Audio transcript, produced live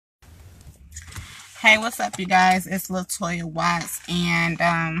Hey, what's up, you guys? It's Latoya Watts, and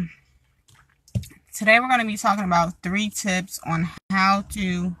today we're going to be talking about 3 tips on how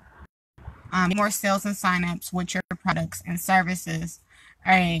to get more sales and signups with your products and services.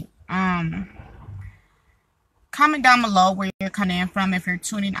 All right. Comment down below where you're coming in from. If you're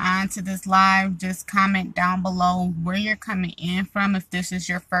tuning on to this live, just comment down below where you're coming in from. If this is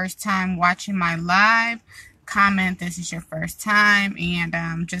your first time watching my live, comment this is your first time,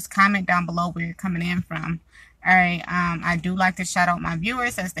 and just comment down below where you're coming in from. All right. I do like to shout out my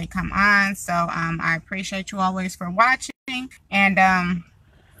viewers as they come on, so I appreciate you always for watching. And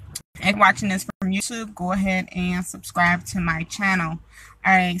if watching this from YouTube, go ahead and subscribe to my channel.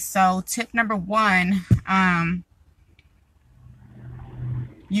 All right, so tip number 1,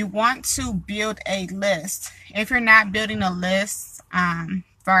 you want to build a list. If you're not building a list, as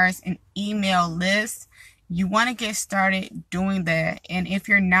far as an email list, you want to get started doing that. And if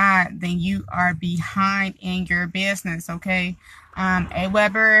you're not, then you are behind in your business, okay?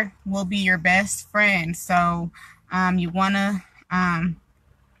 AWeber will be your best friend. So you want to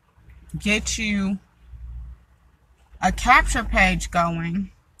get you a capture page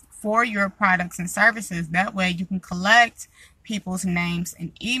going for your products and services. That way you can collect people's names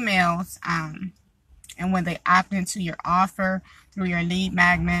and emails, and when they opt into your offer through your lead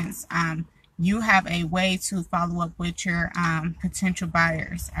magnets, you have a way to follow up with your potential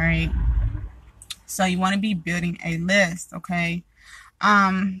buyers. All right, so you want to be building a list, okay?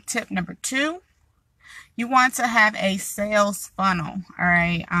 Tip number 2, you want to have a sales funnel. All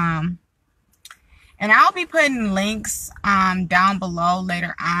right, and I'll be putting links down below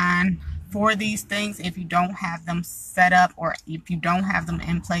later on for these things if you don't have them set up, or if you don't have them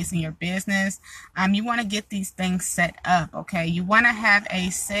in place in your business. You want to get these things set up, okay? You want to have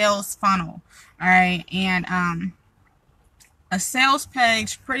a sales funnel, all right? And a sales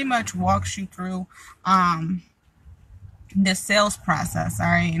page pretty much walks you through the sales process, all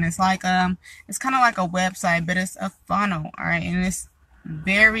right? And it's like it's kind of like a website, but it's a funnel, all right? And it's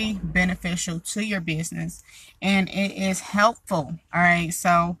very beneficial to your business, and it is helpful. All right,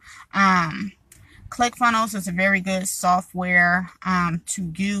 so ClickFunnels is a very good software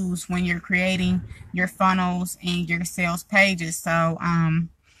to use when you're creating your funnels and your sales pages. So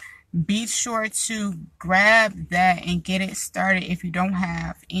be sure to grab that and get it started if you don't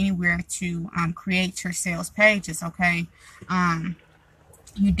have anywhere to create your sales pages, okay?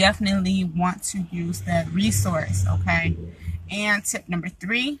 You definitely want to use that resource, okay? And tip number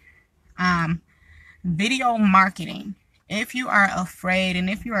 3, video marketing. If you are afraid and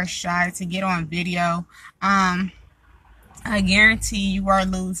if you are shy to get on video, I guarantee you are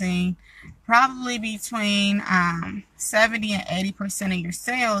losing probably between 70 and 80% of your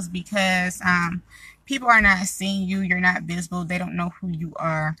sales, because people are not seeing you. You're not visible. They don't know who you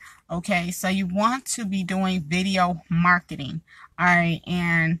are. Okay, so you want to be doing video marketing. All right,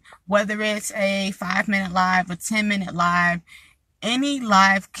 and whether it's a 5-minute live, a 10-minute live, any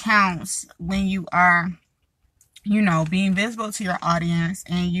live counts when you are, being visible to your audience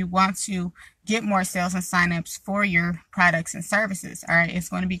and you want to get more sales and signups for your products and services. All right, it's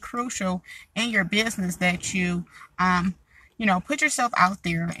going to be crucial in your business that you, put yourself out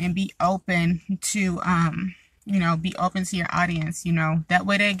there and be open to, be open to your audience. That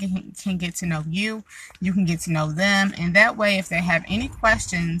way they can get to know you, you can get to know them, and that way if they have any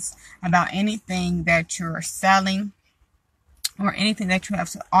questions about anything that you're selling or anything that you have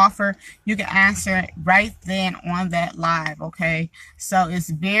to offer, you can answer it right then on that live, okay? So it's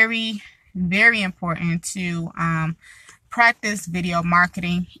very, very important to practice video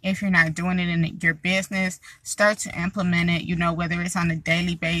marketing. If you're not doing it in your business, start to implement it, whether it's on a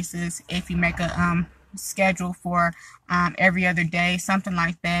daily basis, if you make a schedule for every other day, something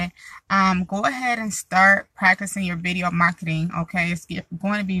like that. Go ahead and start practicing your video marketing, okay? It's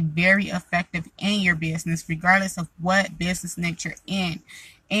going to be very effective in your business, regardless of what business niche you're in.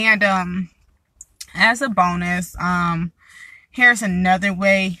 And as a bonus, here's another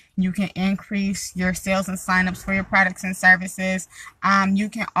way you can increase your sales and signups for your products and services. You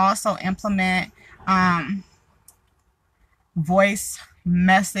can also implement voice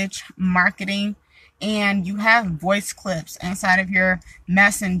message marketing, and you have voice clips inside of your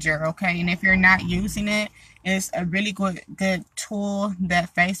messenger, okay? And if you're not using it, it's a really good tool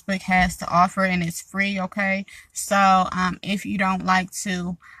that Facebook has to offer, and it's free, okay? So if you don't like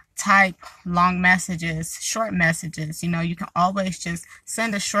to type long messages, short messages, you can always just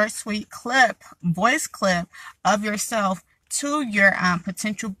send a short, sweet voice clip of yourself to your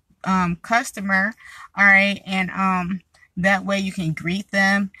potential customer, all right? And that way you can greet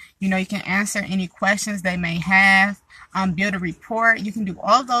them, you can answer any questions they may have, build a report. You can do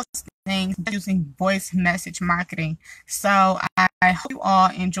all those things using voice message marketing. So I hope you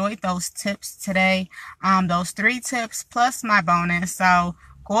all enjoyed those tips today, those 3 tips plus my bonus. So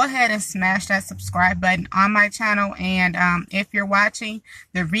go ahead and smash that subscribe button on my channel. And if you're watching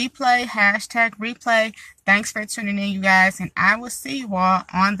the replay, hashtag replay, thanks for tuning in, you guys. And I will see you all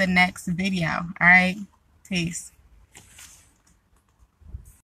on the next video. All right. Peace.